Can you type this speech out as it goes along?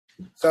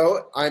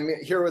So I'm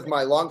here with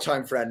my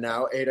longtime friend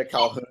now, Ada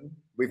Calhoun.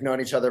 We've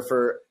known each other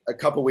for a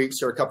couple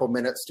weeks or a couple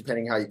minutes,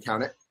 depending how you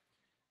count it.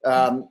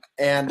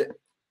 And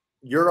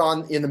you're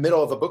in the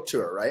middle of a book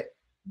tour, right?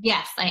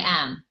 Yes, I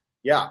am.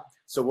 Yeah.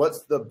 So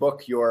what's the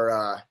book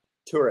you're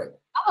touring?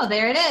 Oh,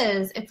 there it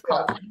is. It's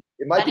called.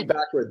 It might be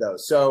backward though.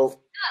 So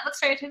it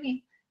looks right to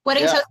me.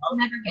 Wedding Toast I'll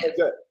Never Give.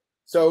 Good.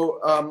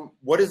 So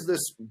what is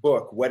this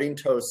book, Wedding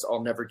Toasts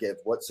I'll Never Give?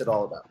 What's it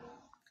all about?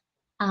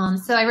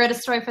 So I wrote a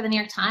story for the New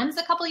York Times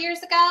a couple years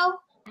ago,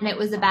 and it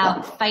was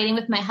about fighting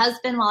with my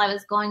husband while I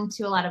was going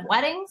to a lot of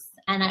weddings.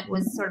 And it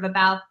was sort of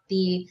about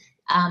the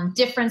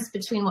difference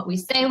between what we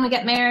say when we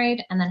get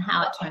married and then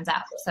how it turns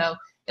out. So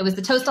it was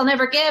the toast I'll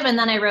never give, and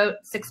then I wrote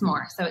 6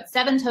 more. So it's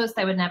 7 toasts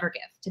I would never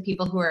give to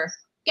people who are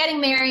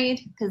getting married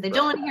because they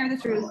don't want to hear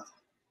the truth.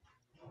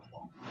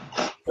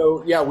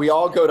 So yeah, we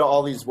all go to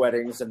all these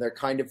weddings, and they're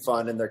kind of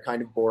fun, and they're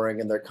kind of boring,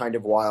 and they're kind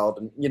of wild,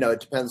 and it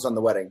depends on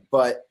the wedding.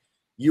 But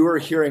you were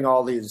hearing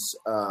all these,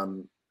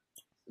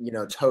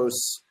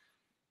 toasts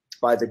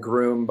by the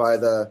groom, by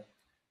the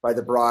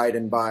bride,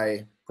 and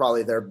by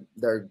probably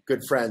their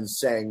good friends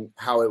saying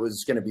how it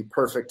was going to be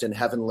perfect and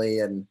heavenly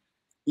and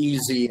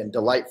easy and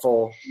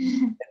delightful.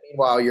 And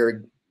meanwhile,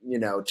 you're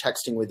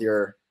texting with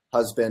your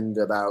husband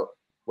about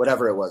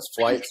whatever it was,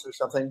 flights or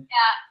something.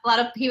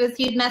 Yeah,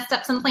 he'd messed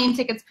up some plane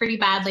tickets pretty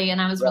badly,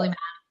 and I was really mad.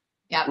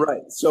 Yeah.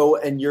 Right. So,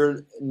 and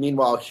you're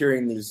meanwhile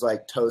hearing these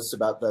like toasts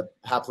about the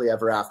happily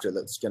ever after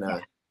that's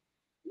gonna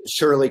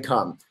surely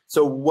come.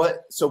 So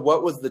what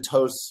was the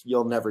toast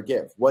you'll never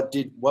give? What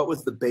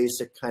was the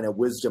basic kind of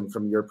wisdom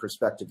from your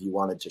perspective you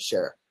wanted to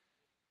share?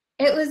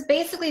 It was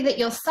basically that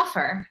you'll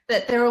suffer,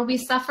 that there will be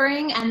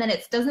suffering, and that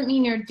it doesn't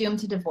mean you're doomed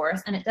to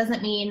divorce, and it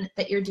doesn't mean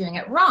that you're doing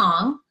it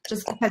wrong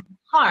just because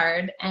it's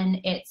hard, and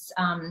it's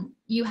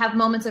you have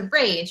moments of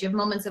rage, you have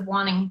moments of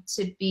wanting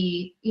to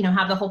be,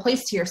 have the whole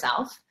place to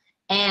yourself,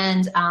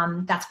 and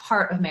that's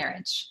part of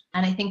marriage.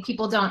 And I think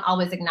people don't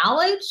always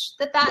acknowledge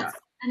that that's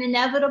an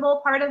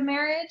inevitable part of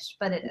marriage,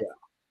 but it is.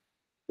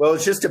 Well,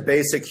 it's just a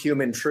basic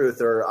human truth,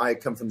 or I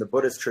come from the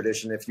Buddhist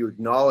tradition. If you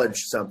acknowledge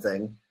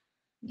something,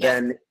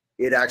 then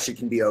it actually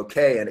can be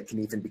okay, and it can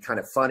even be kind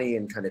of funny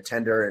and kind of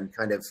tender and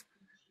kind of,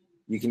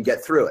 you can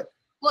get through it.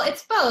 Well,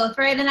 it's both,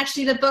 right? And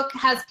actually the book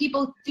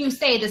people do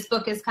say this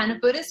book is kind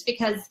of Buddhist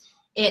because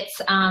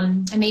it's,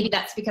 and maybe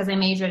that's because I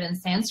majored in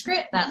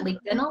Sanskrit, that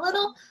leaked in a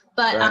little,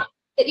 but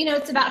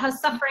it's about how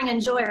suffering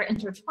and joy are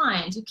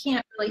intertwined. You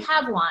can't really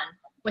have one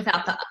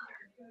without the other.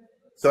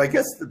 So I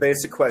guess the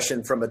basic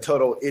question from a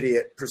total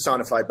idiot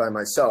personified by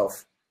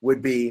myself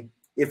would be,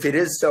 if it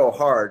is so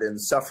hard and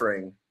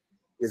suffering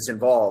is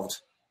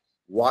involved,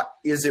 what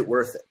is it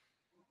worth it?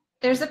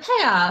 There's a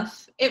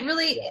payoff. It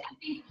really, I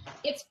think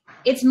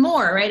it's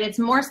more, right? It's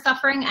more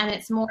suffering and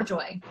it's more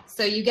joy.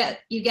 So you get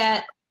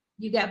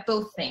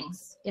both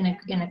things in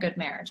a good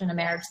marriage, in a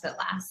marriage that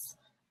lasts.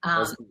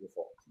 That's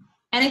beautiful.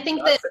 And I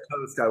think that's the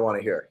toast I want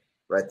to hear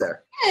right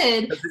there.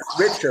 Good. Because it's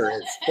richer,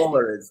 it's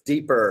fuller, it's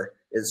deeper,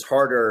 it's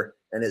harder,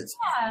 and it's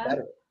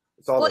better.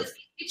 It's all it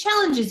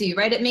challenges you,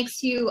 right? It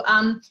makes you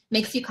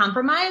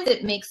compromise.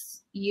 It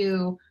makes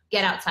you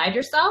get outside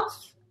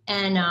yourself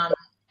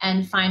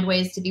and find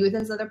ways to be with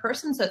this other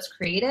person. So it's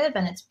creative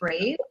and it's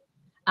brave,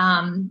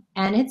 and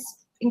it's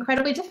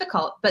incredibly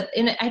difficult. But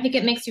I think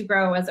it makes you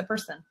grow as a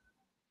person.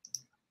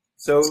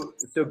 So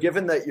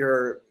given that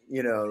you're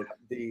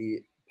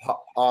the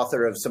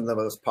author of some of the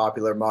most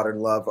popular modern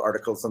love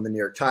articles on the New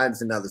York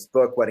Times, and now this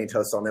book, Wedding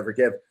Toast I'll Never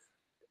Give,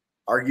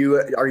 are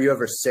you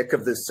ever sick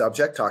of this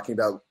subject, talking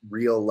about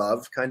real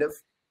love, kind of?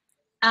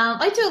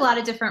 I do a lot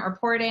of different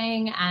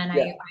reporting, and I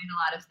write a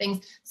lot of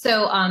things.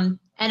 So, and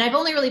I've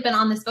only really been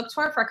on this book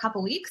tour for a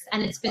couple weeks,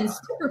 and it's been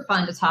super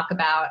fun to talk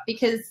about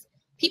because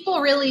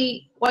people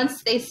really,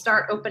 once they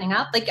start opening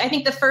up, like I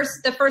think the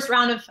first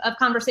round of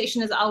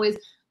conversation is always,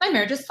 my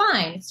marriage is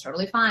fine, it's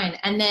totally fine.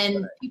 And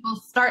then people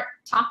start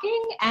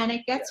talking, and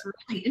it gets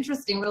really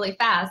interesting really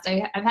fast.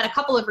 I've had a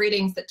couple of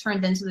readings that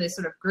turned into this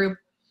sort of group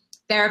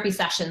therapy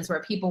sessions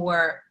where people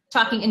were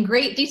talking in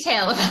great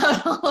detail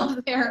about all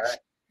of their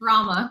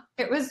drama.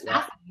 It was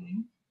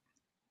fascinating.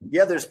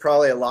 Yeah, there's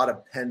probably a lot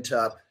of pent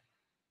up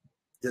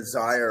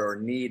desire or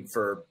need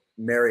for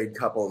married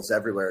couples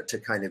everywhere to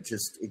kind of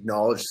just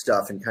acknowledge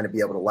stuff and kind of be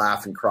able to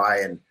laugh and cry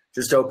and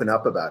just open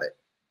up about it.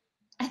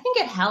 I think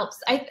it helps.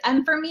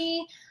 And for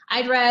me,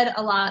 I'd read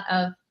a lot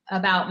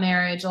about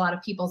marriage, a lot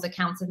of people's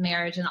accounts of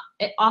marriage, and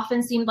it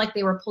often seemed like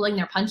they were pulling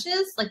their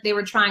punches, like they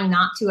were trying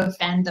not to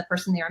offend the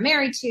person they were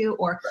married to,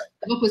 or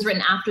the book was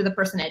written after the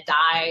person had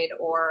died,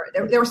 or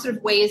there were sort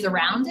of ways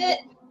around it.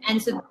 And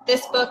so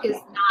this book is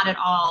not at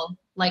all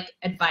like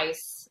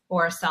advice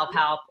or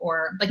self-help,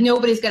 or like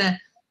nobody's going to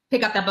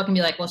pick up that book and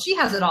be like, well, she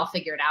has it all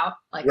figured out.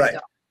 Like,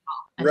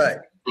 right.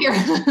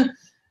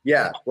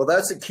 Yeah. Well,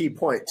 that's a key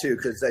point too,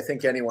 because I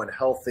think anyone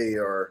healthy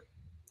or,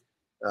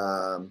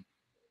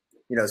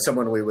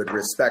 someone we would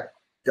respect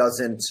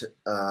doesn't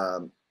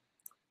want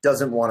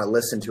to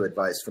listen to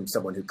advice from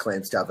someone who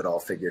claims to have it all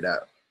figured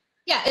out.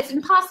 Yeah, it's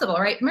impossible,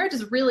 right? Marriage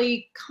is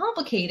really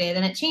complicated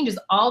and it changes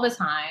all the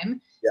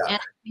time. Yeah. And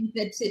I think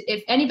that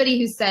if anybody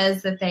who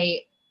says that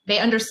they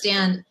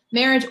understand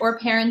marriage or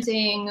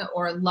parenting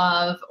or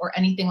love or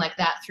anything like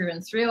that through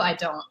and through, I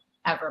don't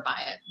ever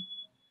buy it.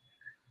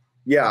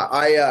 Yeah,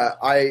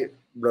 I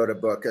wrote a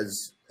book,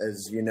 as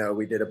you know,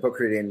 we did a book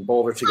reading in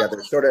Boulder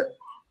together. Sort of,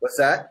 what's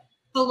that?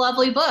 It's a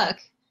lovely book.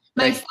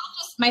 My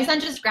son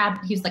just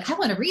grabbed it. He was like, I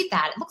want to read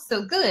that. It looks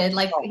so good.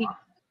 Like,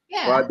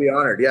 yeah. Well, I'd be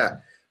honored. Yeah.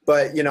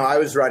 But, you know, I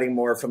was writing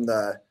more from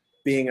the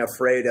being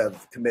afraid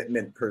of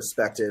commitment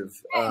perspective.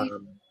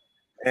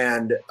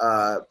 And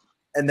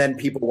then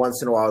people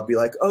once in a while would be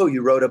like, oh,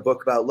 you wrote a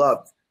book about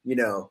love. You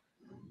know,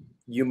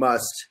 you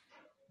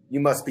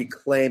must be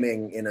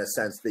claiming in a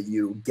sense that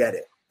you get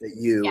it, that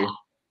you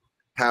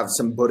have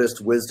some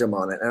Buddhist wisdom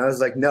on it. And I was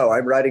like, no,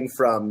 I'm writing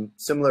from,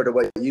 similar to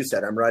what you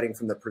said, I'm writing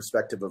from the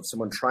perspective of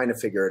someone trying to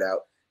figure it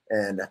out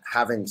and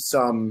having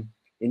some,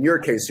 in your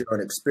case, your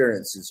own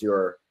experience is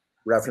your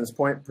reference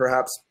point.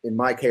 Perhaps in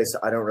my case,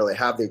 I don't really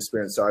have the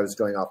experience. So I was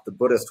going off the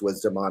Buddhist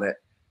wisdom on it.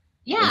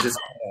 Yeah.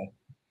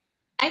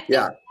 I think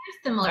they're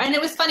similar. And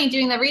it was funny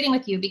doing the reading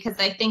with you because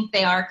I think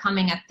they are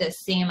coming at this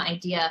same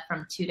idea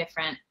from two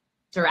different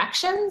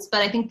directions,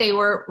 but I think they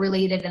were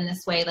related in this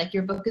way. Like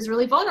your book is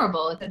really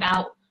vulnerable. It's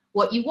about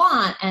what you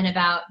want and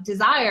about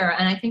desire.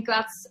 And I think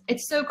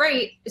it's so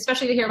great,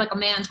 especially to hear like a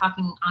man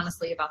talking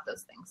honestly about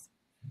those things.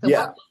 So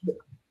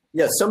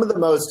yeah. Some of the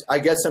most, I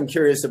guess I'm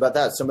curious about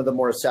that. Some of the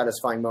more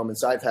satisfying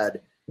moments I've had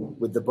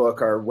with the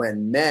book are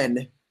when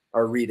men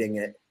are reading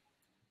it,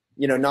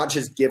 you know, not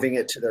just giving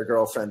it to their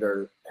girlfriend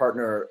or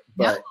partner,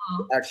 but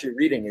actually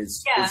reading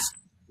is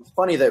it's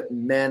funny that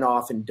men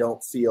often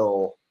don't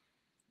feel,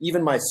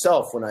 even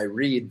myself, when I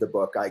read the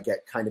book, I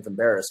get kind of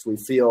embarrassed. We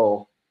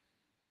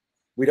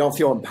don't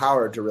feel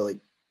empowered to really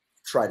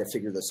try to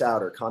figure this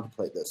out or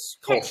contemplate this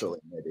culturally,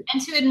 maybe.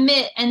 And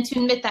to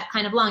admit that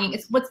kind of longing.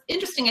 It's what's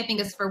interesting, I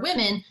think, is for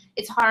women,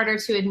 it's harder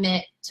to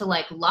admit to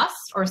like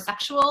lust or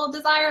sexual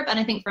desire. But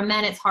I think for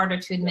men, it's harder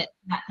to admit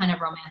that kind of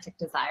romantic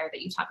desire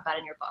that you talk about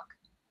in your book.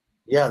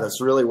 Yeah,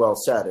 that's really well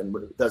said. And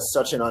that's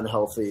such an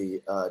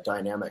unhealthy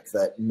dynamic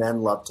that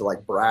men love to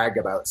like brag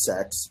about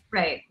sex.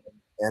 Right.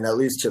 And at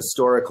least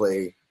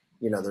historically,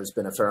 you know, there's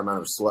been a fair amount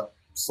of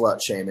slut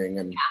shaming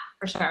and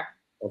for sure.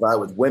 That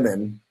with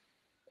women.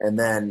 And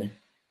then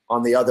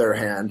on the other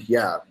hand,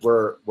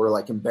 we're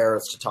like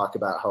embarrassed to talk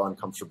about how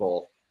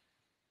uncomfortable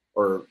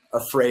or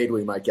afraid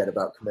we might get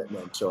about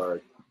commitment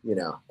or, you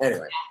know,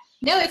 anyway.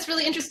 No, it's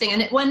really interesting.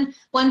 And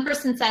one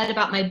person said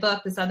about my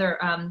book, this other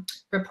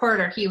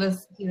reporter, he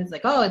was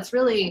like, oh, it's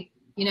really,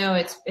 you know,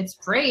 it's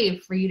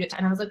brave for you to,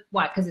 and I was like,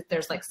 why? Because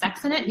there's like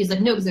sex in it? He's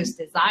like, no, because there's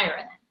desire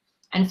in it.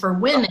 And for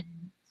women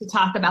to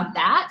talk about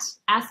that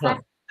aspect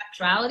of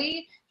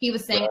sexuality, he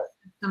was saying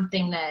it's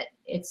something that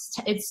it's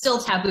still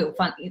taboo,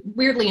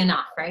 weirdly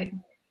enough, right?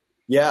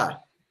 Yeah.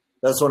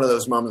 That's one of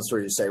those moments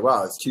where you say,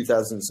 wow, it's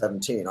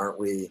 2017. Aren't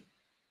we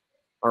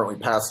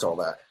past all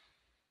that?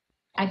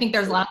 I think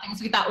there's a lot of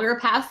things we thought we were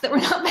past that we're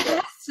not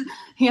past.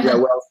 Yeah,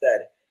 well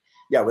said.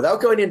 Yeah, without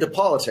going into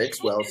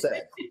politics, well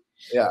said.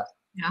 Yeah.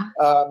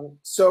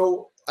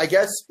 So I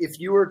guess if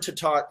you were to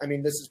talk, I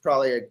mean, this is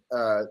probably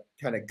a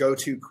kind of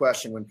go-to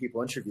question when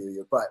people interview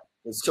you, but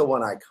it's still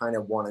one I kind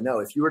of want to know.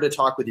 If you were to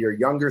talk with your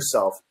younger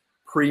self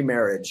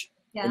pre-marriage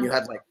and you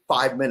had like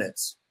 5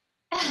 minutes,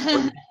 or you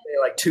say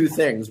like two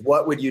things,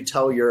 what would you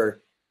tell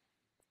your,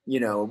 you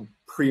know,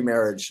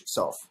 pre-marriage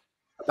self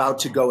about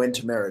to go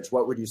into marriage?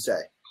 What would you say?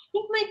 I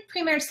think my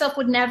pre-marriage self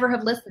would never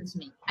have listened to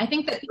me. I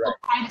think that people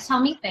try to tell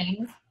me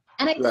things,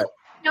 and I think,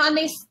 you know,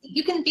 and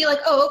you can be like,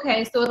 oh,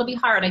 okay, so it'll be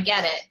hard. I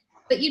get it,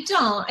 but you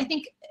don't. I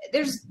think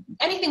there's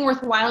anything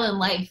worthwhile in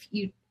life.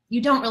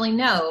 You don't really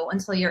know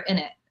until you're in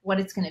it what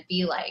it's going to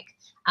be like.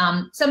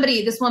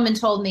 This woman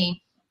told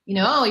me, you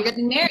know, oh, you're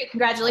getting married.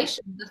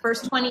 Congratulations. The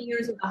first 20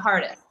 years are the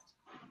hardest.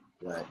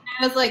 Right. And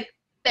I was like,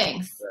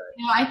 thanks. Right.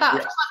 You know, I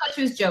thought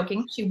she was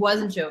joking. She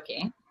wasn't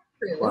joking.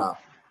 True. Wow.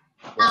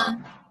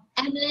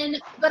 And then,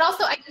 but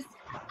also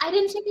I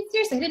didn't take it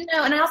seriously. I didn't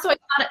know. And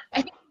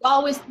I think you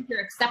always think you're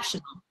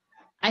exceptional.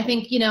 I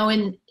think, you know,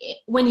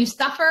 when you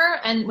suffer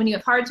and when you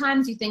have hard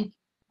times, you think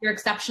you're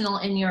exceptional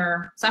in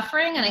your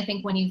suffering. And I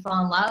think when you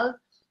fall in love,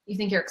 you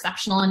think you're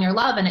exceptional in your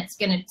love, and it's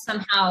going to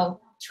somehow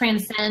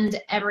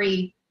transcend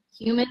every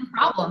human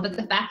problem. But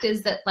the fact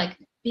is that like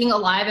being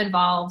alive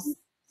involves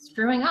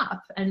screwing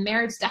up, and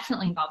marriage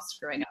definitely involves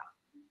screwing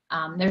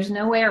up. There's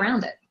no way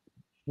around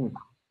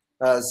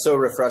it. So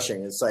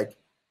refreshing. It's like,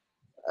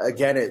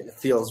 again, it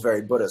feels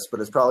very Buddhist, but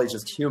it's probably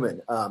just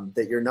human,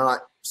 that you're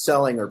not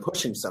selling or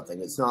pushing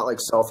something. It's not like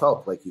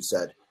self-help, like you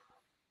said.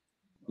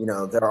 You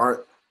know, there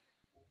aren't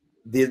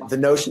the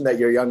notion that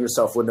your younger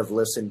self wouldn't have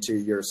listened to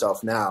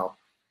yourself now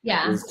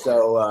is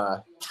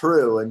so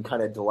true and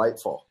kind of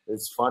delightful.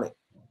 It's funny.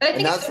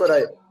 And that's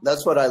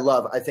what I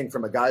love. I think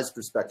from a guy's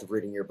perspective,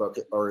 reading your book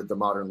or the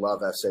Modern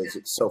Love essays,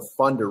 it's so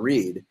fun to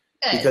read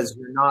because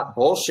you're not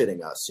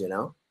bullshitting us, you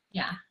know?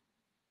 Yeah.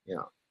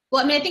 Yeah.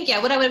 Well, I mean, I think,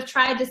 what I would have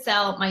tried to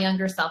sell my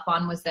younger self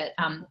on was that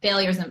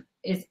failure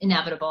is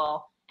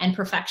inevitable, and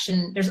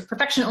perfection. There's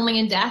perfection only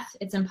in death.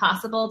 It's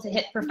impossible to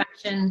hit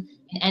perfection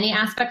in any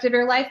aspect of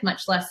your life,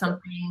 much less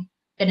something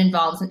that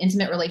involves an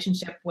intimate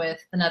relationship with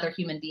another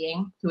human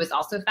being who is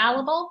also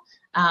fallible.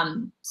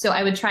 So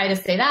I would try to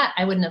say that.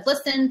 I wouldn't have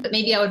listened, but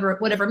maybe I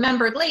would have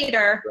remembered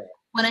later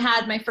when I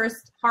had my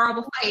first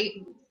horrible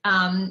fight,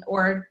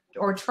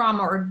 or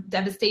trauma or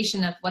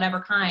devastation of whatever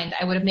kind.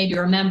 I would have maybe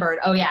remembered,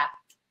 oh yeah,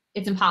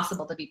 it's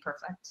impossible to be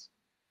perfect.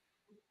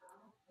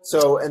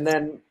 So, and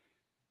then,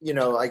 you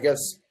know, I guess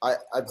I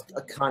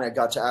kind of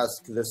got to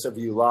ask this of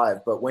you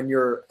live, but when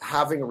you're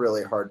having a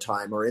really hard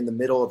time or in the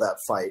middle of that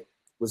fight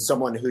with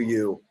someone who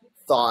you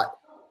thought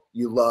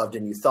you loved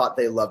and you thought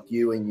they loved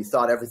you and you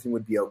thought everything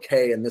would be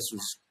okay and this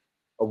was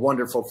a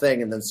wonderful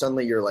thing, and then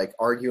suddenly you're like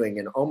arguing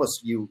and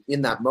almost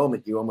in that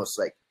moment you almost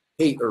like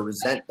hate or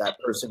resent that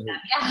person.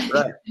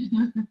 Right.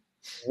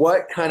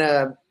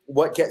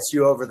 What gets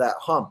you over that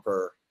hump,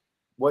 or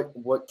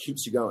what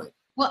keeps you going?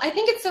 Well, I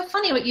think it's so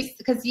funny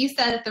because you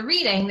said at the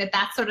reading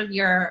that's sort of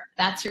your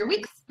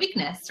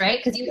weakness, right?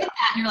 Because you hit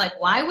that and you're like,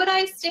 why would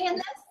I stay in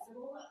this?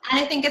 And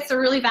I think it's a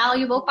really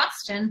valuable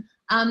question.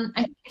 I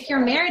think if you're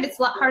married, it's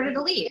a lot harder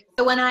to leave.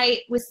 So when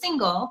I was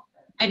single,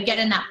 I'd get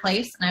in that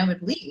place and I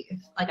would leave.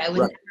 Like I would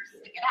never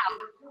stick it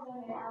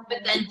out.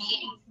 But then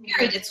being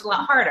married, it's a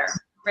lot harder,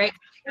 right?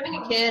 Having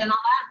a kid and all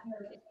that.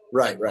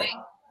 Right.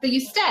 So you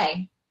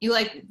stay. You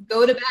like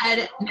go to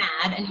bed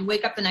mad and you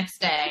wake up the next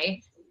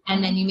day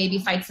and then you maybe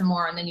fight some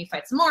more and then you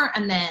fight some more.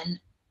 And then,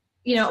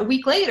 you know, a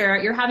week later,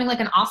 you're having like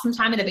an awesome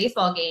time at a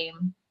baseball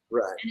game.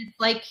 Right. And it's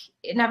like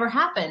it never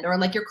happened, or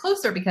like you're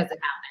closer because it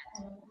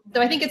happened.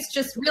 So I think it's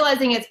just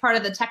realizing it's part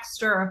of the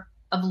texture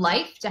of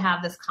life to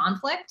have this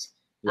conflict.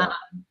 Yeah.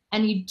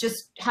 And you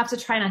just have to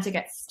try not to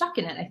get stuck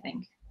in it, I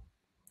think.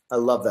 I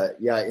love that.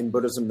 Yeah. In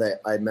Buddhism,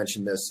 I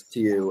mentioned this to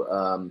you.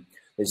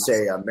 They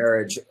say a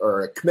marriage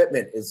or a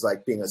commitment is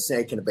like being a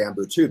snake in a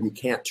bamboo tube. You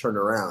can't turn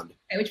around.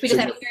 Right, which we just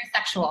have very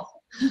sexual.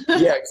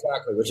 Yeah,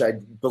 exactly. Which I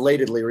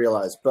belatedly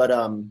realized. But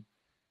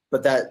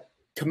that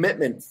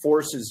commitment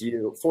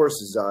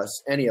forces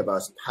us, any of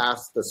us,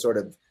 past the sort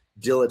of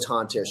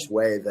dilettantish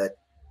way that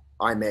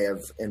I may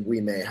have and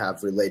we may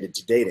have related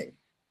to dating.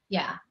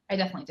 Yeah, I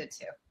definitely did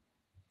too.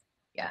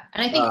 Yeah,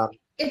 and I think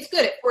it's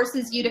good. It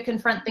forces you to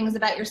confront things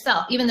about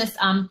yourself. Even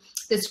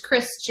this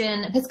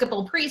Christian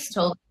Episcopal priest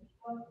told me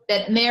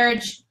that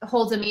marriage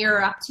holds a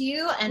mirror up to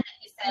you, and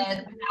he said,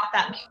 without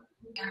that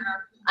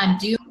mirror, I'm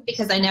doomed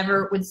because I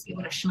never would see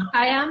what a schmuck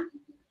I am.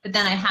 But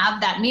then I have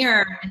that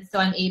mirror, and so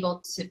I'm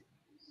able to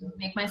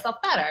make myself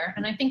better.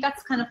 And I think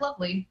that's kind of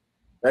lovely.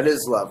 That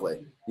is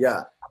lovely.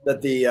 Yeah,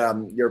 that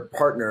your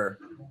partner,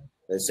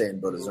 they say in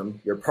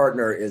Buddhism, your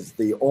partner is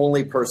the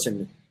only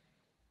person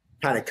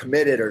kind of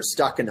committed or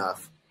stuck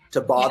enough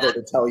to bother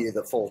to tell you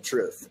the full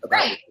truth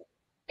about it.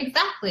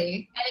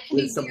 Exactly. And it can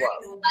be very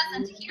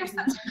unpleasant to hear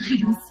sometimes.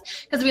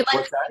 Because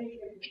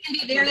it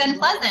can be very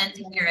unpleasant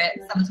to hear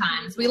it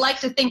sometimes. We like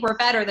to think we're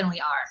better than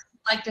we are.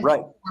 We like to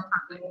think we're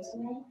perfect.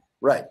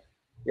 Right.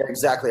 Yeah,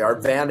 exactly.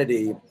 Our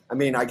vanity, I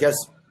mean, I guess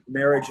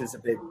marriage is a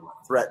big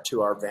threat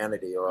to our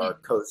vanity or our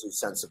cozy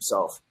sense of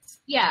self.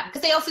 Yeah,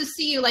 because they also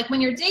see you, like when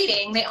you're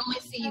dating, they only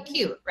see you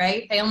cute,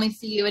 right? They only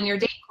see you in your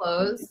date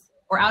clothes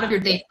or out of your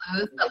date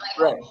clothes. But like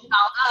when you're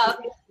dolled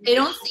up, they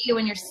don't see you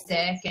when you're sick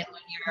and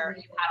when you've had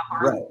a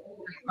heart, or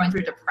you're going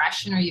through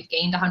depression, or you've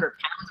gained 100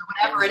 pounds, or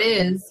whatever it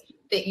is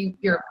that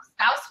your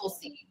spouse will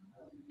see.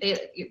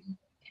 It's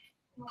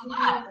a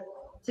lot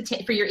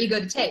for your ego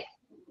to take.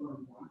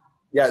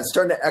 Yeah, it's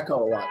starting to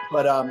echo a lot.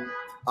 But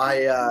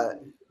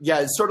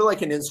it's sort of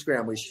like an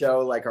Instagram. We show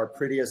like our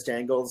prettiest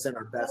angles and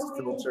our best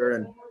filter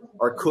and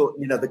our cool,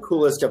 the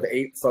coolest of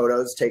 8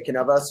 photos taken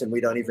of us. And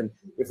we don't even,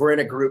 if we're in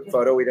a group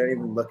photo, we don't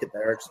even look at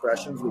their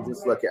expressions. We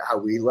just look at how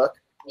we look.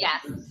 Yeah.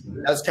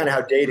 That's kind of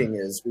how dating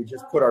is. We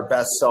just put our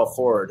best self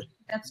forward.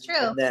 That's true.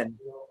 And then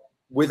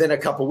within a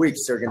couple weeks,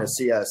 they're going to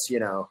see us,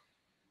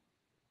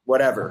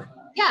 whatever.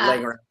 Yeah.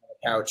 Laying around on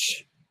the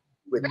couch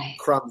with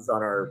crumbs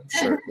on our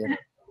shirt.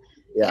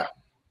 Yeah.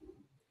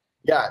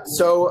 Yeah.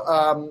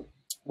 So,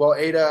 well,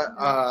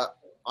 Ada,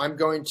 I'm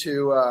going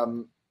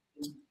to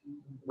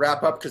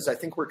wrap up because I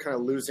think we're kind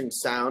of losing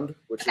sound,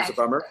 which is a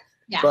bummer.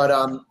 Yeah.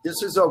 But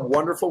this is a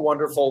wonderful,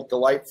 wonderful,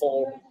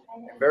 delightful,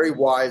 very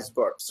wise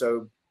book.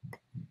 So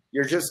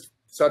you're just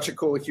such a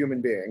cool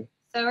human being.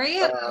 So are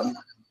you.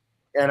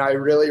 And I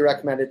really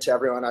recommend it to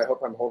everyone. I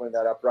hope I'm holding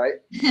that up right.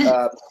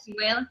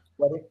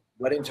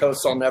 Wedding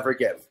Toast I'll Never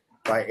Give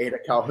by Ada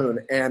Calhoun.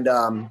 And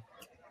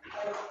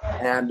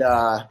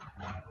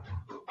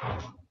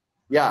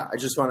yeah, I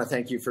just want to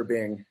thank you for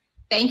being.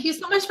 Thank you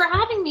so much for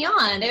having me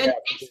on. Thanks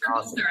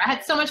for being here. I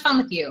had so much fun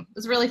with you. It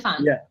was really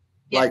fun. Yeah,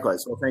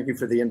 likewise. Well, thank you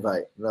for the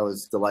invite. That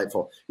was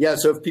delightful. Yeah,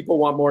 so if people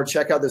want more,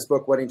 check out this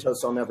book, Wedding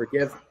Toast I'll Never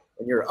Give.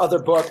 And your other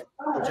book,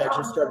 which I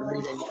just started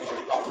reading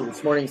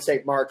this morning,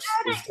 St. Mark's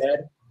is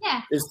Dead.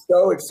 Yeah. Is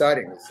so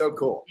exciting. It's so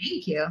cool.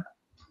 Thank you.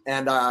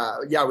 And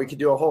we could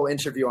do a whole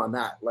interview on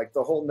that. Like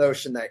the whole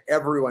notion that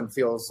everyone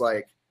feels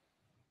like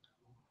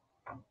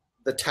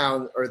the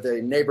town or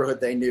the neighborhood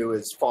they knew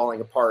is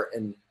falling apart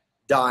and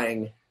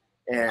dying.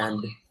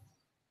 And,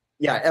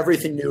 yeah,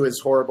 everything new is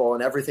horrible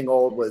and everything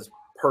old was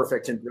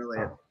perfect and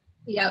brilliant.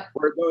 Yep.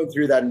 We're going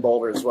through that in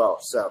Boulder as well.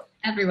 So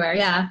everywhere.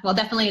 Yeah. Well,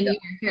 definitely in New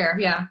York here.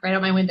 Yeah. Right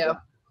out my window.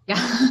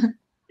 Yeah.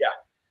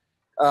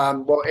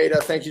 Well, Ada,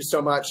 thank you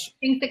so much.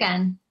 Thanks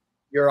again.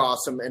 You're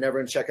awesome. And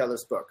everyone check out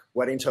this book,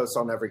 Wedding Toast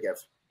I'll Never Give.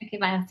 Okay.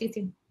 Bye. See you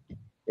soon.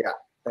 Yeah.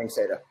 Thanks,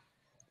 Ada.